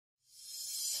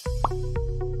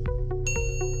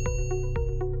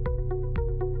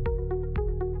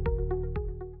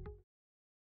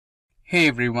Hey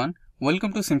everyone,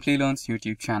 welcome to Simplilearn's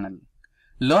YouTube channel.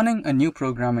 Learning a new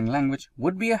programming language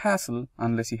would be a hassle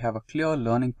unless you have a clear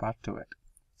learning path to it.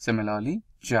 Similarly,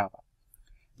 Java.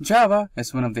 Java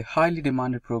is one of the highly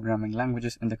demanded programming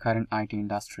languages in the current IT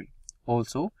industry.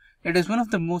 Also, it is one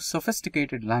of the most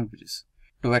sophisticated languages.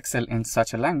 To excel in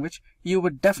such a language, you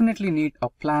would definitely need a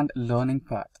planned learning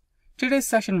path. Today's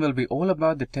session will be all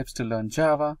about the tips to learn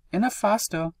Java in a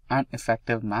faster and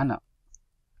effective manner.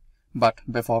 But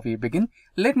before we begin,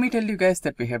 let me tell you guys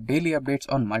that we have daily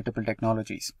updates on multiple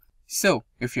technologies. So,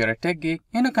 if you're a tech geek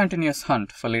in a continuous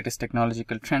hunt for latest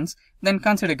technological trends, then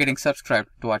consider getting subscribed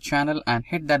to our channel and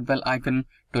hit that bell icon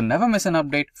to never miss an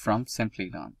update from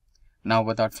Simplilearn. Now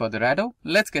without further ado,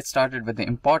 let's get started with the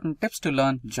important tips to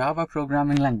learn Java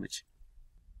programming language.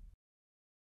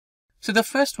 So the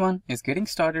first one is getting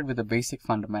started with the basic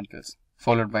fundamentals.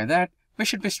 Followed by that, we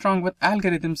should be strong with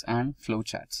algorithms and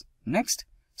flowcharts. Next,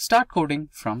 start coding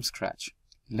from scratch.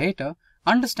 Later,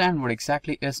 understand what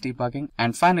exactly is debugging,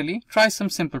 and finally, try some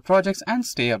simple projects and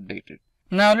stay updated.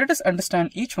 Now let us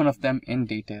understand each one of them in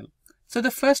detail. So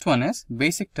the first one is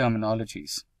basic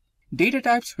terminologies. Data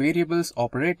types, variables,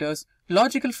 operators,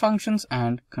 logical functions,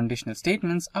 and conditional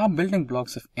statements are building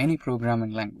blocks of any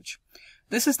programming language.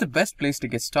 This is the best place to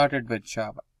get started with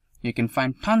Java. You can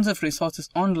find tons of resources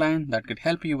online that could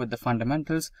help you with the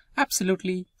fundamentals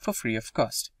absolutely for free of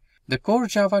cost. The core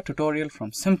Java tutorial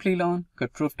from Simplilearn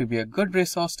could prove to be a good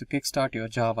resource to kickstart your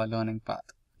Java learning path.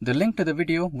 The link to the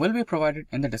video will be provided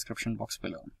in the description box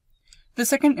below. The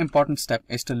second important step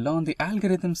is to learn the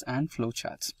algorithms and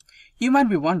flowcharts. You might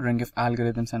be wondering if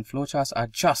algorithms and flowcharts are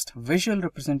just visual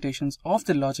representations of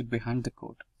the logic behind the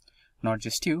code. Not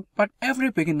just you, but every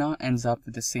beginner ends up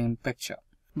with the same picture.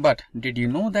 But did you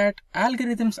know that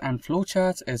algorithms and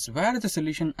flowcharts is where the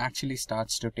solution actually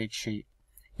starts to take shape?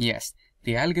 Yes.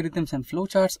 The algorithms and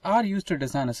flowcharts are used to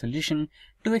design a solution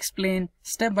to explain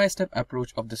step-by-step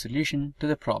approach of the solution to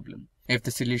the problem. If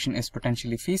the solution is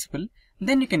potentially feasible,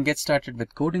 then you can get started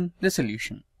with coding the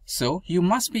solution. So you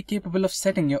must be capable of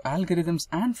setting your algorithms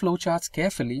and flowcharts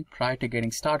carefully prior to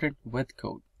getting started with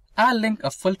code. I'll link a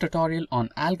full tutorial on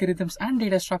algorithms and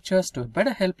data structures to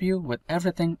better help you with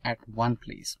everything at one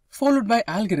place. Followed by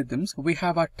algorithms, we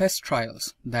have our test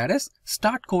trials, that is,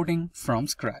 start coding from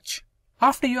scratch.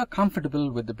 After you are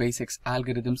comfortable with the basics,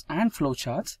 algorithms and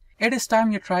flowcharts, it is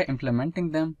time you try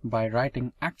implementing them by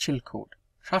writing actual code.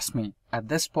 Trust me, at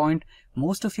this point,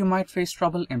 most of you might face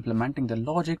trouble implementing the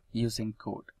logic using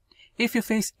code. If you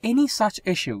face any such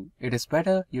issue, it is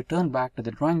better you turn back to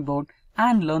the drawing board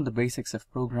and learn the basics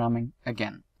of programming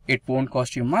again. It won't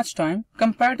cost you much time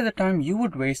compared to the time you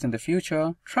would waste in the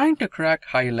future trying to crack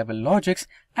higher level logics,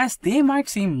 as they might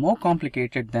seem more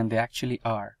complicated than they actually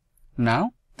are.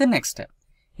 Now, the next step.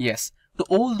 Yes, to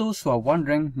all those who are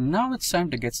wondering, now it's time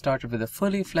to get started with a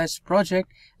fully fledged project.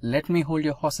 Let me hold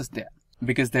your horses there,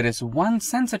 because there is one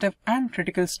sensitive and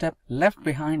critical step left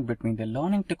behind between the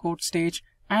learning to code stage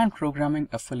and programming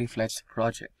a fully fledged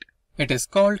project. It is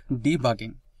called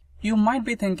debugging. You might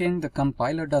be thinking the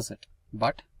compiler does it,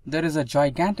 but there is a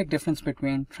gigantic difference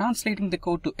between translating the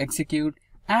code to execute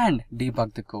and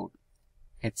debug the code.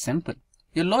 It's simple.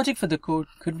 Your logic for the code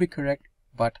could be correct,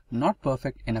 but not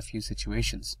perfect in a few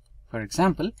situations. For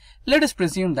example, let us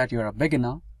presume that you are a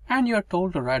beginner and you are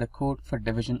told to write a code for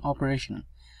division operation.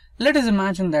 Let us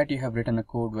imagine that you have written a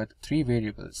code with three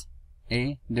variables: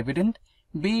 a dividend,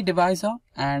 b divisor,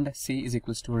 and c is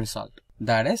equals to result.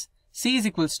 That is, c is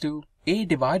equals to a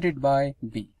divided by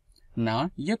b.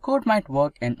 Now, your code might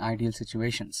work in ideal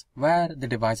situations where the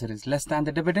divisor is less than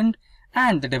the dividend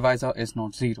and the divisor is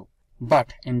not 0.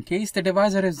 But in case the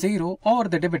divisor is 0 or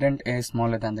the dividend is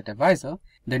smaller than the divisor,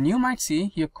 then you might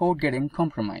see your code getting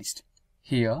compromised.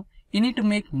 Here, you need to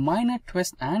make minor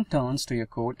twists and turns to your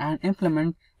code and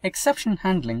implement exception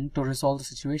handling to resolve the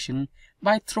situation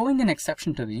by throwing an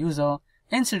exception to the user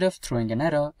instead of throwing an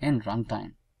error in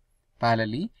runtime.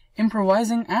 Parallelly,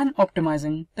 improvising and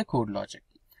optimizing the code logic.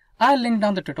 I'll link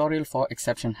down the tutorial for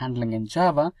exception handling in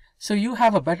Java so you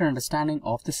have a better understanding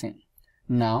of the same.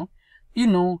 Now, you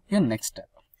know your next step,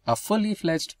 a fully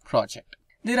fledged project.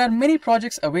 There are many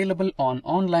projects available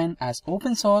online as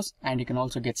open source, and you can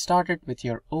also get started with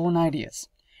your own ideas.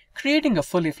 Creating a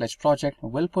fully fledged project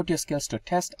will put your skills to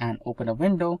test and open a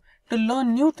window to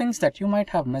learn new things that you might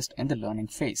have missed in the learning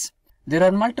phase. There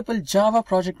are multiple Java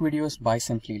project videos by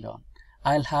Simplilearn.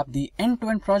 I'll have the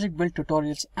end-to-end project build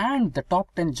tutorials and the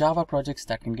top 10 Java projects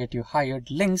that can get you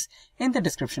hired links in the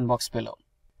description box below.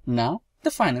 Now, the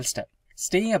final step.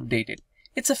 Stay updated.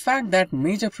 It's a fact that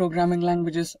major programming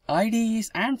languages, IDEs,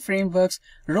 and frameworks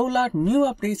roll out new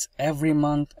updates every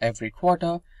month, every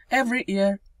quarter, every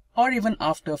year, or even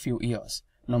after a few years.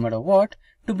 No matter what,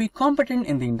 to be competent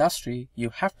in the industry, you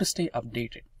have to stay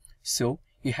updated. So,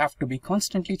 you have to be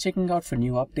constantly checking out for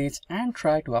new updates and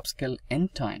try to upskill in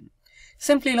time.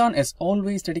 Simplilearn is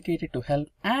always dedicated to help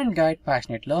and guide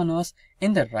passionate learners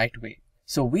in the right way.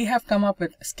 So we have come up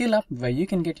with Skill Up, where you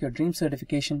can get your dream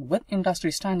certification with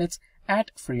industry standards at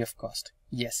free of cost.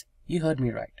 Yes, you heard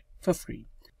me right, for free.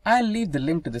 I'll leave the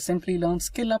link to the Simplilearn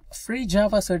Skill Up free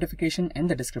Java certification in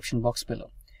the description box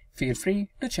below. Feel free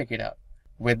to check it out.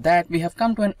 With that, we have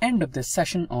come to an end of this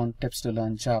session on Tips to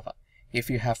Learn Java. If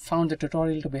you have found the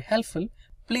tutorial to be helpful,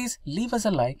 please leave us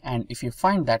a like, and if you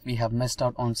find that we have missed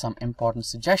out on some important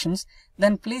suggestions,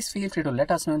 then please feel free to let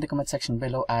us know in the comment section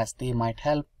below, as they might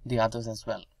help the others as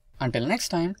well. Until next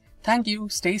time, thank you,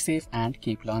 stay safe, and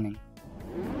keep learning.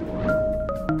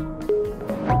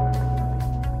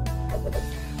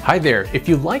 Hi there, if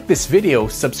you like this video,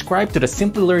 subscribe to the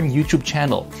Simplilearn YouTube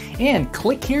channel and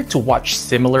click here to watch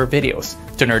similar videos.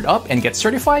 To nerd up and get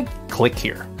certified, click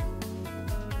here.